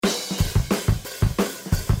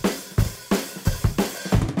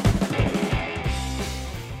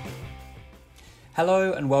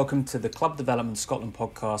Hello and welcome to the Club Development Scotland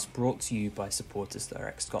podcast, brought to you by Supporters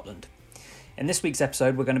Direct Scotland. In this week's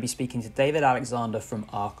episode, we're going to be speaking to David Alexander from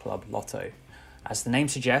Our Club Lotto. As the name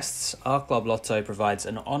suggests, Our Club Lotto provides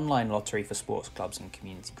an online lottery for sports clubs and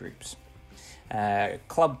community groups.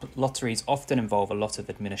 Club lotteries often involve a lot of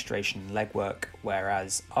administration and legwork,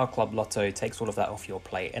 whereas Our Club Lotto takes all of that off your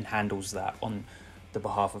plate and handles that on the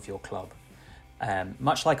behalf of your club.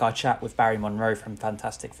 Much like our chat with Barry Monroe from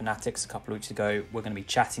Fantastic Fanatics a couple of weeks ago, we're going to be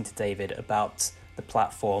chatting to David about the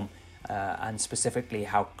platform and specifically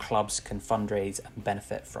how clubs can fundraise and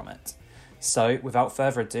benefit from it. So without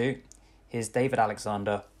further ado, here's David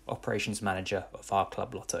Alexander, Operations Manager of Our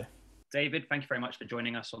Club Lotto. David, thank you very much for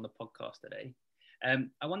joining us on the podcast today.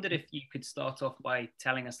 I wondered if you could start off by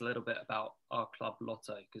telling us a little bit about Our Club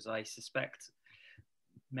Lotto, because I suspect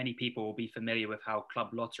many people will be familiar with how club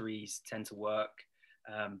lotteries tend to work,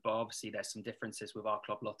 but obviously there's some differences with Our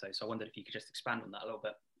Club Lotto. So I wondered if you could just expand on that a little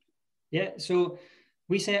bit. Yeah, so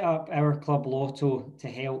we set up Our Club Lotto to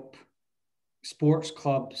help sports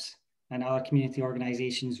clubs and other community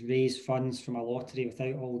organisations raise funds from a lottery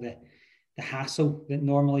without all the hassle that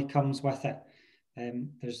normally comes with it.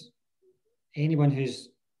 There's anyone who's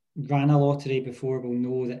ran a lottery before will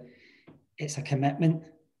know that it's a commitment,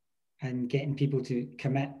 and getting people to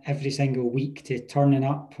commit every single week to turning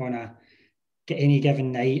up on any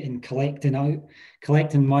given night and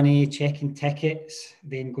collecting money, checking tickets,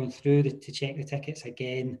 then going through to check the tickets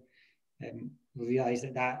again. We realise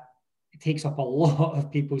that it takes up a lot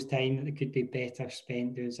of people's time that could be better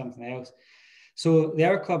spent doing something else. So the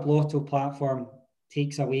Our Club Lotto platform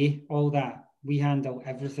takes away all that. We handle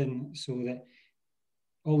everything so that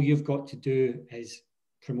all you've got to do is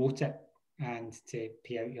promote it and to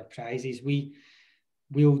pay out your prizes.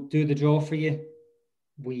 We'll do the draw for you.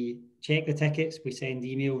 We check the tickets, we send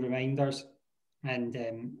email reminders, and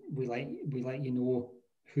we let you know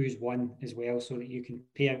who's won as well, so that you can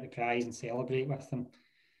pay out the prize and celebrate with them,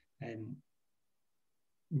 and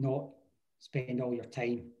not spend all your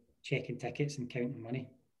time checking tickets and counting money.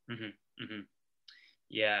 Mm-hmm, mm-hmm.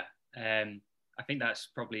 Yeah, I think that's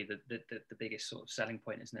probably the biggest sort of selling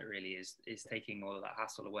point, isn't it? Really, is taking all of that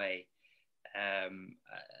hassle away. And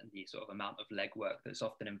the sort of amount of legwork that's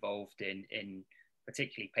often involved in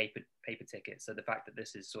particularly paper tickets. So the fact that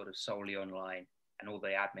this is sort of solely online and all the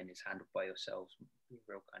admin is handled by yourselves,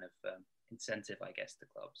 real kind of incentive, I guess, to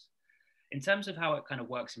clubs. In terms of how it kind of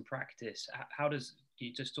works in practice, how does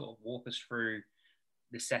you just sort of walk us through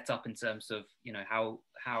the setup in terms of, you know, how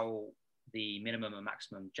the minimum and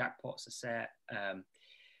maximum jackpots are set?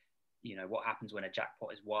 You know, what happens when a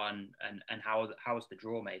jackpot is won, and how is the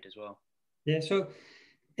draw made as well? Yeah, so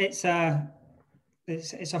it's a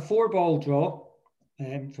 4-ball draw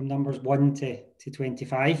from numbers 1 to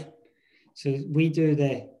 25. So we do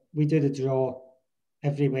the draw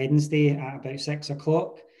every Wednesday at about 6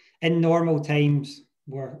 o'clock. In normal times,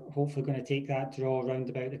 we're hopefully going to take that draw around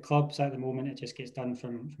about the clubs. At the moment, it just gets done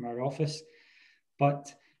from our office.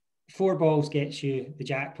 But 4 balls gets you the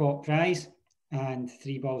jackpot prize, and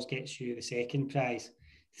 3 balls gets you the second prize.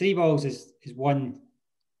 3 balls is won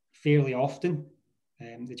fairly often.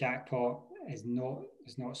 The jackpot is not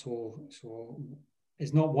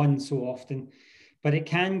won so often, but it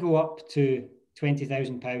can go up to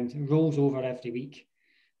 £20,000. It rolls over every week.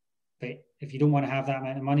 But if you don't want to have that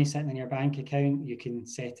amount of money sitting in your bank account, you can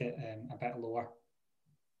set it a bit lower.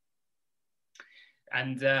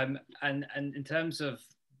 And in terms of,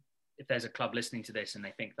 if there's a club listening to this and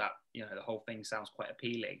they think that, you know, the whole thing sounds quite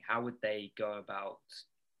appealing, how would they go about,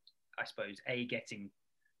 I suppose, getting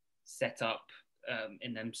set up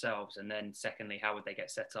in themselves, and then secondly, how would they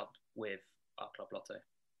get set up with Our Club Lotto?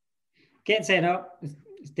 Get set up,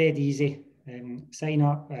 it's dead easy. Sign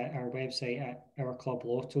up at our website at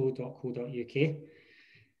ourclublotto.co.uk,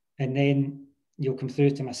 and then you'll come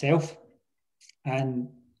through to myself and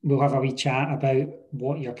we'll have a wee chat about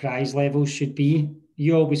what your prize levels should be.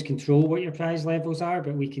 You always control what your prize levels are,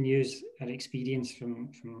 but we can use our experience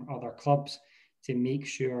from other clubs to make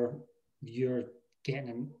sure you're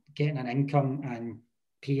getting an income and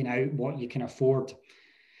paying out what you can afford.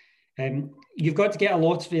 You've got to get a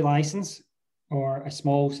lottery license or a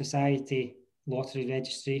small society lottery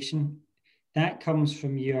registration. That comes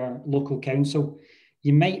from your local council.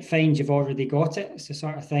 You might find you've already got it. It's the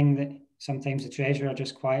sort of thing that sometimes the treasurer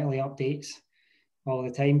just quietly updates all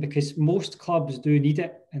the time, because most clubs do need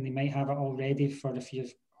it, and they might have it already for if you're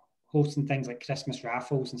hosting things like Christmas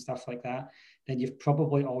raffles and stuff like that, then you've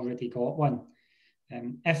probably already got one.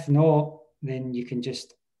 If not, then you can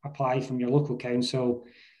just apply from your local council.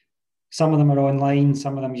 Some of them are online,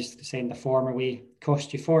 some of them just send a form away,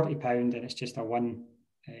 cost you £40, and it's just a one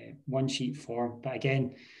one sheet form. But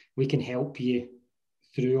again, we can help you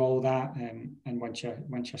through all that. And once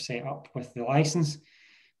you're set up with the license,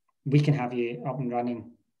 we can have you up and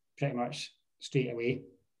running pretty much straight away.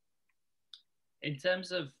 In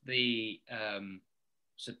terms of the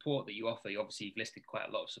support that you offer, obviously you've listed quite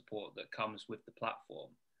a lot of support that comes with the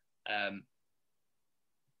platform.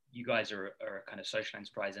 You guys are a kind of social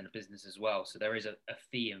enterprise and a business as well, so there is a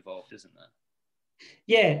fee involved, isn't there?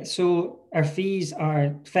 Yeah, so our fees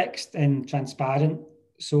are fixed and transparent.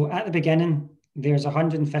 So at the beginning, there's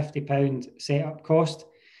 £150 setup cost.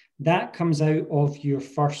 That comes out of your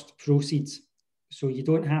first proceeds. So you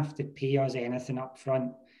don't have to pay us anything up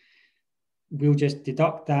front. We'll just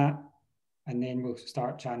deduct that, and then we'll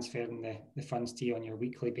start transferring the funds to you on your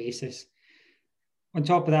weekly basis. On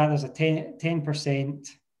top of that, there's a 10%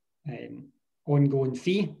 ongoing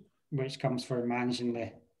fee, which comes for managing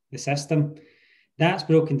the system. That's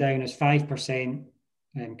broken down as 5%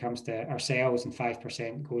 comes to ourselves and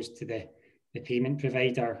 5% goes to the payment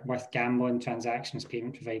provider. With gambling transactions,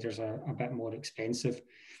 payment providers are a bit more expensive.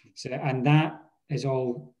 So, and that is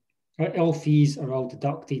all fees are all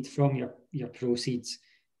deducted from your proceeds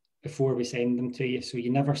before we send them to you. So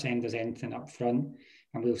you never send us anything up front,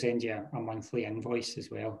 and we'll send you a monthly invoice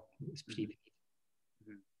as well. It's prepaid.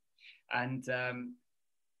 And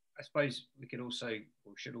I suppose we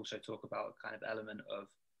should also talk about a kind of element of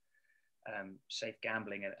safe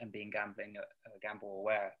gambling and being gamble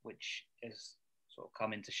aware, which has sort of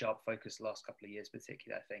come into sharp focus the last couple of years,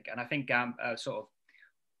 particularly, I think. And I think sort of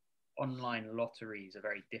online lotteries are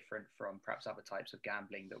very different from perhaps other types of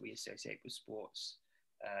gambling that we associate with sports.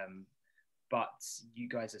 But you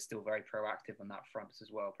guys are still very proactive on that front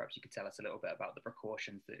as well. Perhaps you could tell us a little bit about the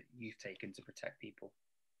precautions that you've taken to protect people.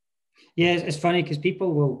 Yeah, it's funny because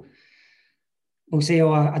people will say,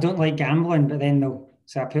 "Oh, I don't like gambling," but then they'll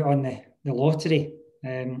say, "I put on the lottery."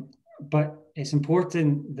 But it's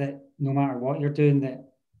important that no matter what you're doing,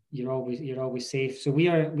 that you're always safe. So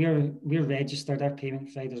we're registered. Our payment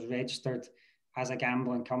provider is registered as a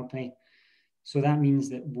gambling company. So that means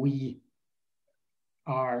that we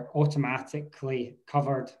are automatically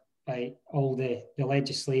covered by all the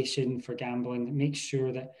legislation for gambling that makes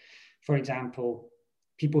sure that, for example,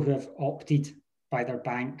 people who have opted by their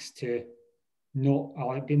banks to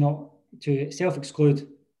to self-exclude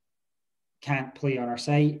can't play on our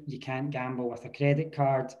site. You can't gamble with a credit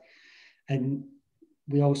card. And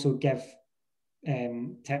we also give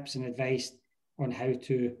tips and advice on how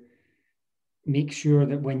to make sure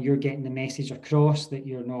that when you're getting the message across, that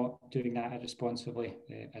you're not doing that irresponsibly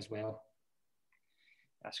as well.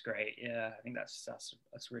 That's great. Yeah, I think that's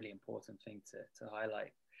a really important thing to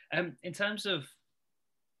highlight. In terms of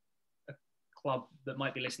a club that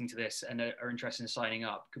might be listening to this and are interested in signing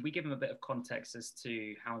up, could we give them a bit of context as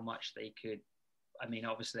to how much they could? I mean,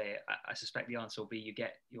 obviously, I suspect the answer will be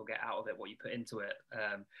you'll get out of it what you put into it.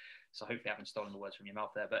 So hopefully I haven't stolen the words from your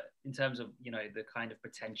mouth there. But in terms of, the kind of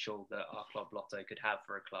potential that Our Club Lotto could have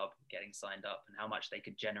for a club getting signed up and how much they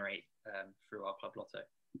could generate through Our Club Lotto.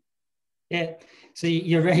 Yeah, so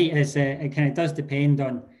you're right. It kind of does depend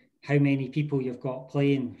on how many people you've got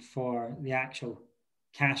playing for the actual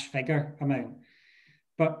cash figure amount.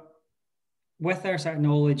 But with our sort of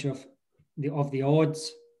knowledge of the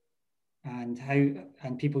odds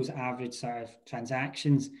and people's average sort of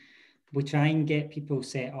transactions, we try and get people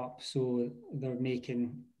set up so they're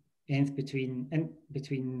making between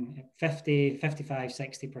 50, 55,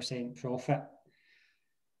 60% profit.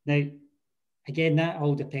 Now, again, that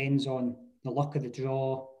all depends on the luck of the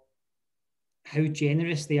draw, how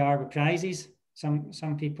generous they are with prizes.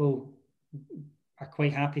 Some people are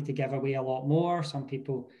quite happy to give away a lot more. Some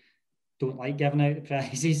people don't like giving out the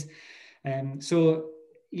prizes.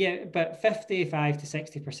 Yeah, but 55 to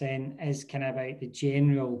 60% is kind of about the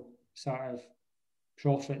general sort of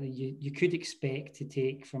profit that you could expect to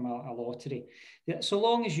take from a lottery. So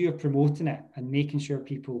long as you're promoting it and making sure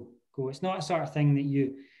people go, it's not a sort of thing that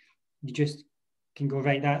you just can go,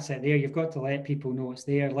 right, that's it there. You've got to let people know it's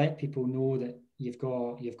there. Let people know that you've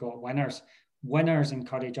got winners. Winners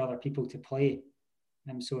encourage other people to play.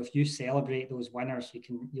 And so if you celebrate those winners,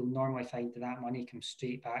 you'll normally find that money comes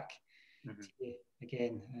straight back to you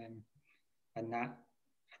again. And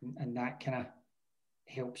that kind of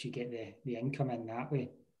helps you get the income in that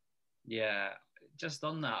way. Yeah. Just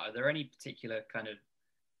on that, are there any particular kind of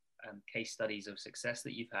case studies of success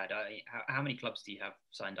that you've had? How many clubs do you have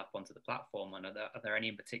signed up onto the platform? And are there any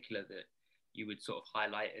in particular that you would sort of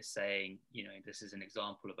highlight as saying, this is an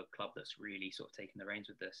example of a club that's really sort of taken the reins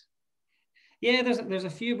with this? Yeah, there's a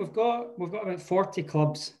few. We've got about 40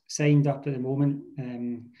 clubs signed up at the moment,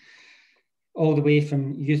 all the way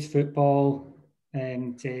from youth football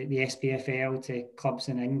to the SPFL, to clubs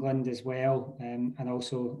in England as well, and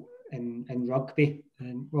also in rugby.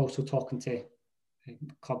 And we're also talking to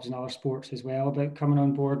clubs in other sports as well about coming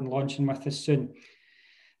on board and launching with us soon.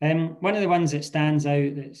 One of the ones that stands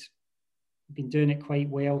out that's been doing it quite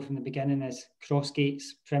well from the beginning is Crossgates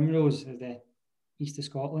Primrose of the East of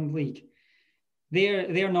Scotland League.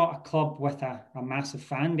 They're not a club with a massive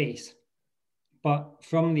fan base, but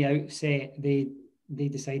from the outset they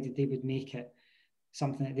decided they would make it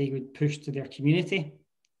something that they would push to their community.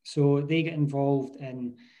 So they get involved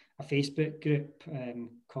in a Facebook group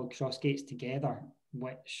called Crossgates Together,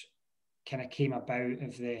 which kind of came about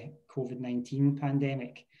of the COVID-19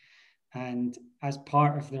 pandemic. And as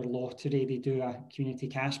part of their lottery, they do a community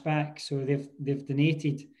cashback. So they've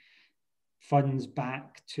donated funds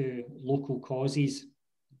back to local causes,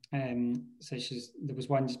 such as there was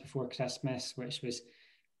one just before Christmas, which was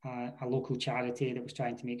a local charity that was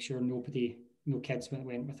trying to make sure no kids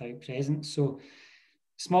went without presents. So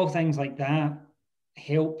small things like that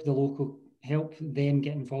help them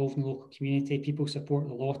get involved in the local community. People support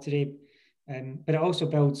the lottery, but it also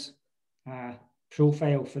builds a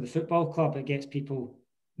profile for the football club. It gets people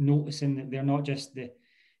noticing that they're not just the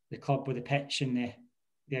club with the pitch in the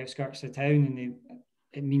outskirts of town, and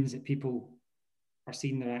it means that people are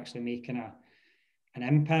seeing they're actually making an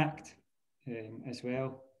impact as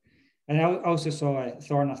well. And I also saw a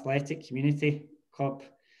Thorn Athletic Community Club.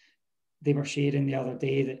 They were sharing the other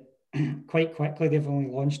day that quite quickly, they've only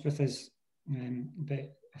launched with us about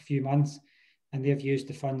a few months, and they've used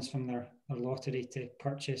the funds from their lottery to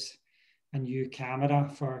purchase a new camera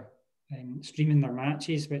for streaming their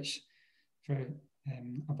matches, which for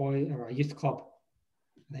a boy or a youth club,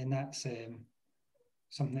 then that's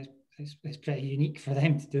something that's pretty unique for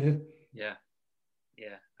them to do. Yeah,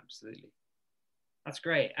 absolutely. That's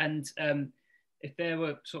great. And if there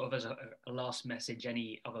were sort of as a last message,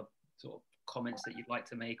 any other sort of comments that you'd like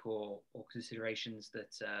to make or considerations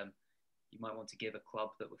that you might want to give a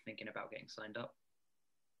club that were thinking about getting signed up?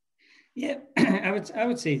 Yeah, I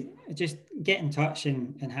would say just get in touch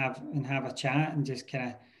and have a chat and just kind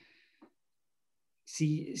of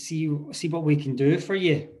see what we can do for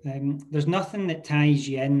you. There's nothing that ties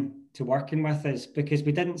you in to working with us, because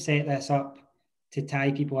we didn't set this up to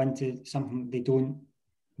tie people into something they don't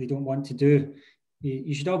want to do.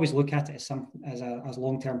 You should always look at it as a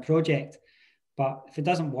long-term project. But if it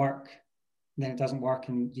doesn't work, then it doesn't work,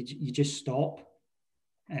 and you just stop.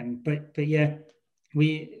 But yeah,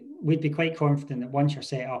 we'd be quite confident that once you're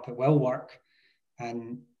set up, it will work,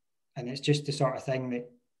 and it's just the sort of thing that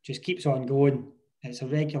just keeps on going. It's a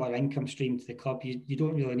regular income stream to the club. You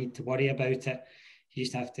don't really need to worry about it. You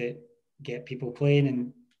just have to get people playing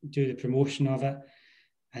and do the promotion of it,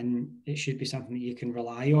 and it should be something that you can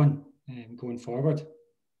rely on going forward.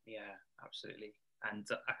 Yeah, absolutely. And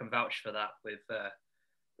I can vouch for that with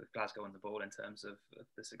Glasgow on the Ball in terms of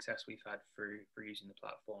the success we've had through using the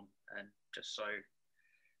platform, and just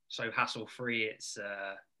so hassle free. It's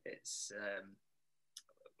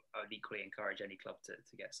I would equally encourage any club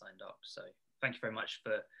to get signed up. So thank you very much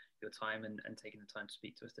for your time and taking the time to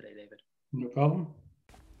speak to us today, David. No problem.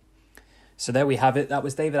 So there we have it. That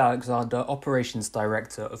was David Alexander, Operations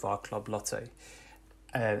Director of our club Lotto.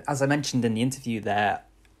 As I mentioned in the interview there,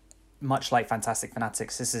 much like Fantastic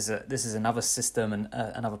Fanatics, this is another system and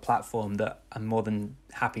another platform that I'm more than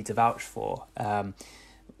happy to vouch for.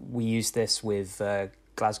 We use this with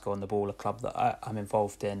Glasgow on the Ball, a club that I'm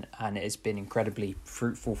involved in, and it has been incredibly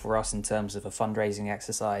fruitful for us in terms of a fundraising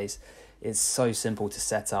exercise. It's so simple to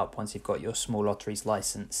set up once you've got your small lotteries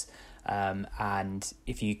license. And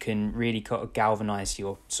if you can really kind of galvanise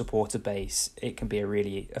your supporter base, it can be a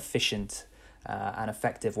really efficient and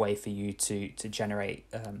effective way for you to generate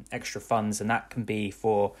extra funds, and that can be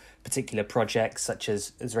for particular projects such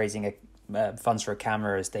as raising funds for a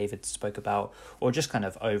camera, as David spoke about, or just kind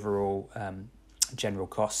of overall general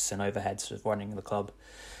costs and overheads of running the club.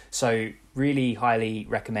 So really highly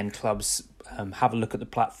recommend clubs have a look at the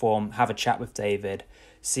platform, have a chat with David,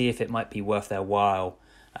 see if it might be worth their while,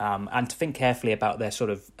 and to think carefully about their sort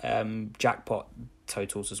of jackpot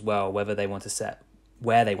totals as well, where they want to set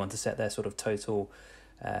their sort of total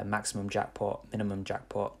maximum jackpot, minimum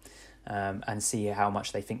jackpot, and see how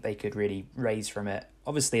much they think they could really raise from it.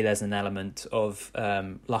 Obviously, there's an element of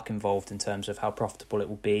luck involved in terms of how profitable it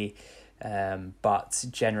will be, but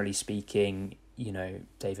generally speaking, you know,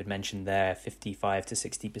 David mentioned there 55 to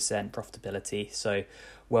 60% profitability, so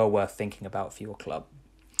well worth thinking about for your club.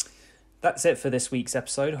 That's it for this week's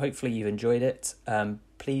episode. Hopefully you've enjoyed it.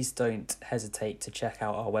 Please don't hesitate to check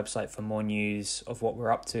out our website for more news of what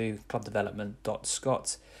we're up to,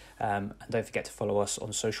 clubdevelopment.scot. And don't forget to follow us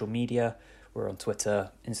on social media. We're on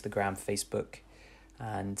Twitter, Instagram, Facebook.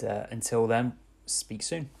 And until then, speak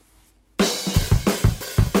soon.